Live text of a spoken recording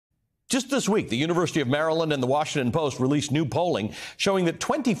Just this week, the University of Maryland and the Washington Post released new polling showing that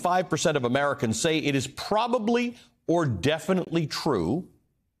 25% of Americans say it is probably or definitely true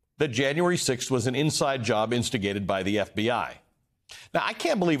that January 6th was an inside job instigated by the FBI. Now, I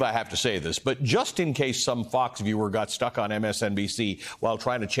can't believe I have to say this, but just in case some Fox viewer got stuck on MSNBC while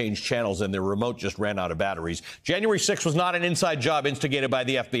trying to change channels and their remote just ran out of batteries, January 6th was not an inside job instigated by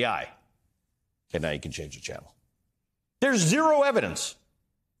the FBI. Okay, now you can change the channel. There's zero evidence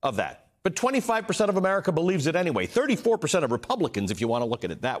of that, but 25% of America believes it anyway. 34% of Republicans, if you want to look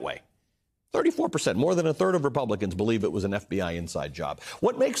at it that way. 34%, more than a third of Republicans believe it was an FBI inside job.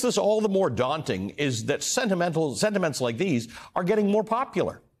 What makes this all the more daunting is that sentiments like these are getting more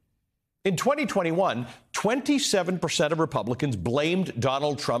popular. In 2021, 27% of Republicans blamed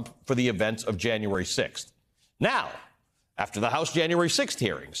Donald Trump for the events of January 6th. Now, after the House January 6th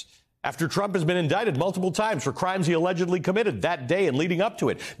hearings, after Trump has been indicted multiple times for crimes he allegedly committed that day and leading up to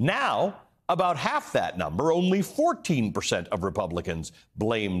it, now about half that number, only 14% of Republicans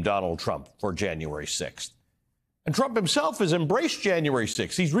blame Donald Trump for January 6th. And Trump himself has embraced January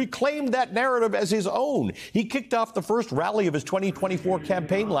 6th. He's reclaimed that narrative as his own. He kicked off the first rally of his 2024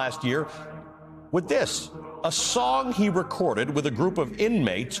 campaign last year with this, a song he recorded with a group of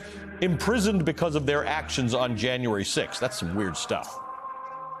inmates imprisoned because of their actions on January 6th. That's some weird stuff.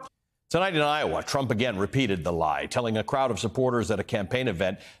 Tonight in Iowa, Trump again repeated the lie, telling a crowd of supporters at a campaign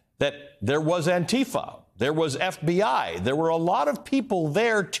event that there was Antifa, there was FBI, there were a lot of people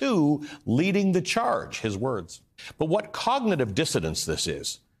there, too, leading the charge, his words. But what cognitive dissonance this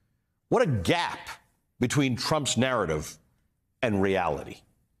is. What a gap between Trump's narrative and reality.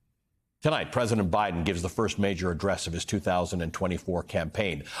 Tonight, President Biden gives the first major address of his 2024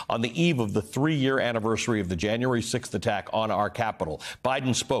 campaign. On the eve of the 3-year anniversary of the January 6th attack on our Capitol,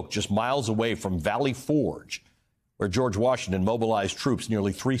 Biden spoke just miles away from Valley Forge, where George Washington mobilized troops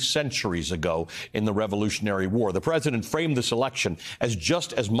nearly 3 centuries ago in the Revolutionary War. The president framed this election as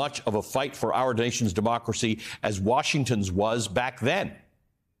just as much of a fight for our nation's democracy as Washington's was back then.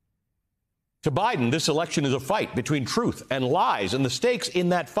 To Biden, this election is a fight between truth and lies, and the stakes in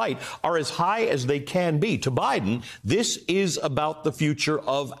that fight are as high as they can be. To Biden, this is about the future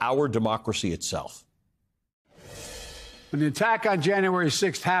of our democracy itself. When the attack on January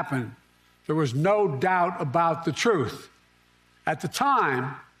 6th happened, there was no doubt about the truth. At the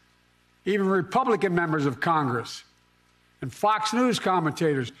time, even Republican members of Congress and Fox News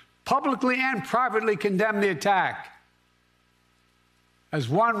commentators publicly and privately condemned the attack. As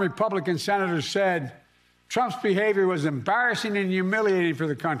one Republican senator said, Trump's behavior was embarrassing and humiliating for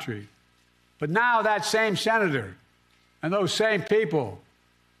the country. But now that same senator and those same people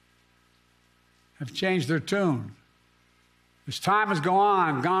have changed their tune. As time has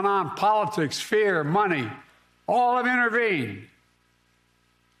gone on, politics, fear, money, all have intervened.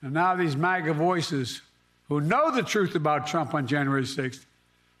 And now these MAGA voices who know the truth about Trump on January 6th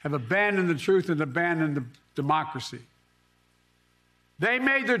have abandoned the truth and abandoned the democracy. They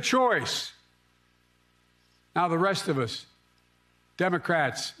made their choice. Now the rest of us,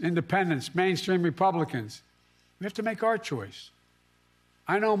 Democrats, independents, mainstream Republicans, we have to make our choice.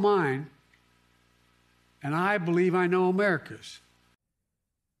 I know mine. And I believe I know America's.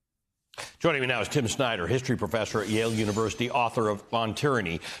 Joining me now is Tim Snyder, history professor at Yale University, author of On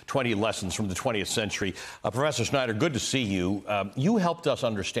Tyranny, 20 Lessons from the 20th Century. Professor Snyder, good to see you. You helped us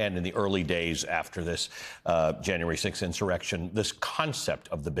understand in the early days after this January 6th insurrection, this concept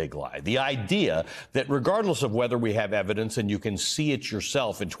of the big lie, the idea that regardless of whether we have evidence, and you can see it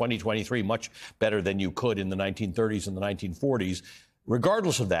yourself in 2023 much better than you could in the 1930s and the 1940s,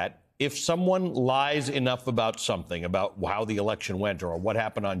 regardless of that, if someone lies enough about something, about how the election went or what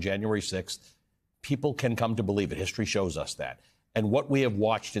happened on January 6th, people can come to believe it. History shows us that. And what we have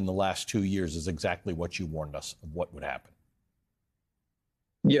watched in the last 2 years is exactly what you warned us of what would happen.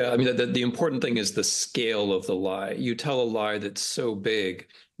 Yeah, I mean, the important thing is the scale of the lie. You tell a lie that's so big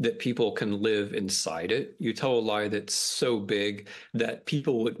that people can live inside it. You tell a lie that's so big that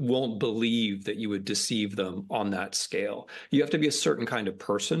people won't believe that you would deceive them on that scale. You have to be a certain kind of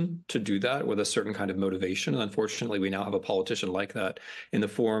person to do that with a certain kind of motivation. And unfortunately, we now have a politician like that in the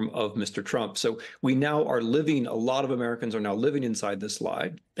form of Mr. Trump. So we now are living, a lot of Americans are now living inside this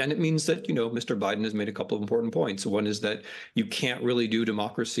lie. And it means that, you know, Mr. Biden has made a couple of important points. One is that you can't really do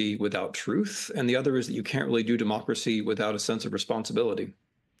democracy without truth. And the other is that you can't really do democracy without a sense of responsibility.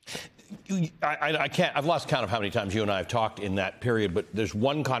 I can't. I've lost count of how many times you and I have talked in that period, but there's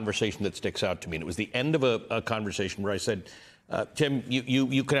one conversation that sticks out to me, and it was the end of a conversation where I said, Tim,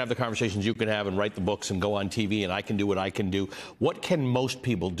 you can have the conversations you can have and write the books and go on TV, and I can do what I can do. What can most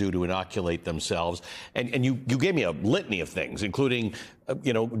people do to inoculate themselves? And you gave me a litany of things, including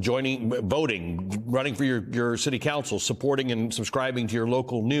joining, voting, running for your city council, supporting and subscribing to your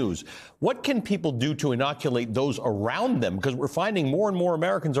local news. What can people do to inoculate those around them? Because we're finding more and more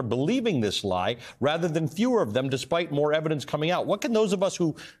Americans are believing this lie rather than fewer of them, despite more evidence coming out. What can those of us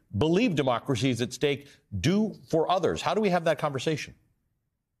who believe democracy is at stake do for others? How do we have that conversation?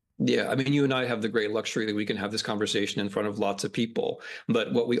 Yeah, I mean, you and I have the great luxury that we can have this conversation in front of lots of people.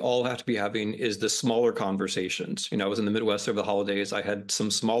 But what we all have to be having is the smaller conversations. I was in the Midwest over the holidays. I had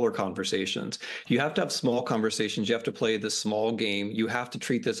some smaller conversations. You have to have small conversations. You have to play this small game. You have to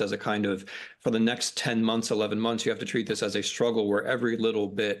treat this as a kind of, for the next 10 months, 11 months, you have to treat this as a struggle where every little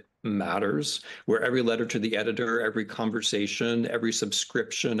bit matters, where every letter to the editor, every conversation, every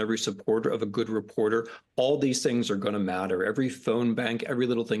subscription, every supporter of a good reporter, all these things are going to matter. Every phone bank, every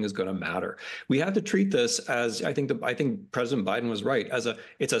little thing is going to matter. We have to treat this as, I think President Biden was right,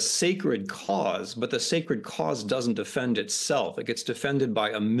 it's a sacred cause, but the sacred cause doesn't defend itself. It gets defended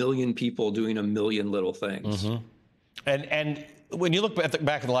by a million people doing a million little things. Mm-hmm. And when you look back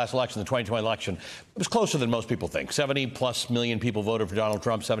at the last election, the 2020 election, it was closer than most people think. 70+ million people voted for Donald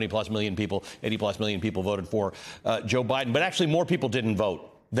Trump, 70+ million people, 80+ million people voted for Joe Biden. But actually more people didn't vote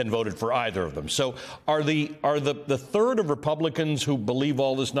than voted for either of them. So are the third of Republicans who believe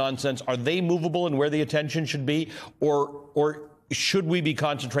all this nonsense, are they movable in where the attention should be? Or should we be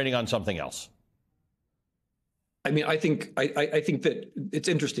concentrating on something else? I mean, I think that it's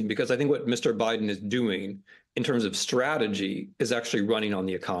interesting because I think what Mr. Biden is doing in terms of strategy is actually running on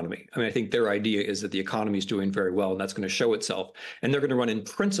the economy. I mean, I think their idea is that the economy is doing very well and that's going to show itself. And they're going to run in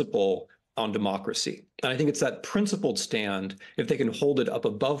principle on democracy. And I think it's that principled stand, if they can hold it up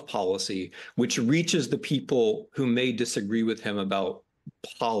above policy, which reaches the people who may disagree with him about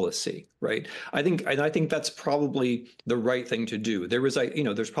policy, right? I think that's probably the right thing to do.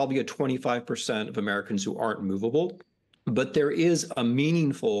 There's probably a 25% of Americans who aren't movable, but there is a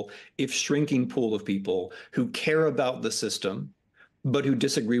meaningful, if shrinking, pool of people who care about the system, but who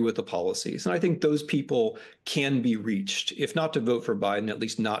disagree with the policies. And I think those people can be reached, if not to vote for Biden, at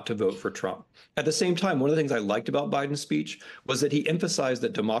least not to vote for Trump. At the same time, one of the things I liked about Biden's speech was that he emphasized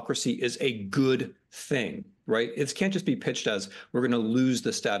that democracy is a good thing, right? It can't just be pitched as we're going to lose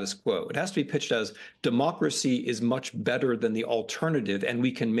the status quo. It has to be pitched as democracy is much better than the alternative, and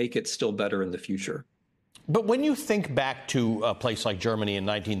we can make it still better in the future. But when you think back to a place like Germany in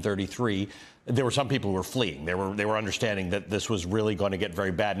 1933, there were some people who were fleeing. They were understanding that this was really going to get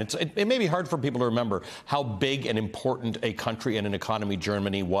very bad. And it may be hard for people to remember how big and important a country and an economy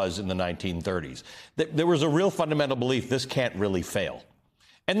Germany was in the 1930s. There was a real fundamental belief this can't really fail.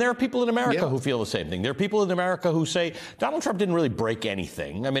 And there are people in America who feel the same thing. There are people in America who say Donald Trump didn't really break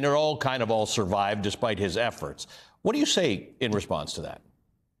anything. I mean, they're all all survived despite his efforts. What do you say in response to that?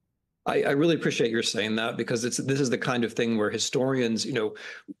 I really appreciate your saying that, because this is the kind of thing where historians,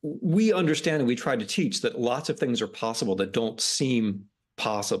 we understand and we try to teach that lots of things are possible that don't seem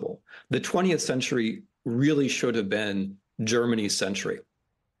possible. The 20th century really should have been Germany's century,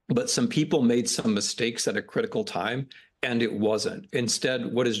 but some people made some mistakes at a critical time, and it wasn't.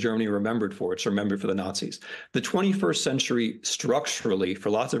 Instead, what is Germany remembered for? It's remembered for the Nazis. The 21st century, structurally, for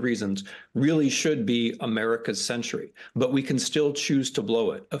lots of reasons, really should be America's century, but we can still choose to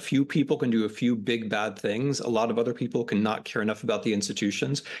blow it. A few people can do a few big, bad things. A lot of other people can not care enough about the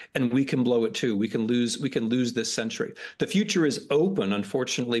institutions, and we can blow it too. We can lose this century. The future is open,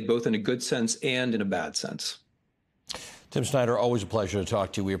 unfortunately, both in a good sense and in a bad sense. Tim Snyder, always a pleasure to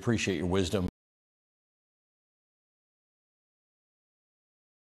talk to you. We appreciate your wisdom.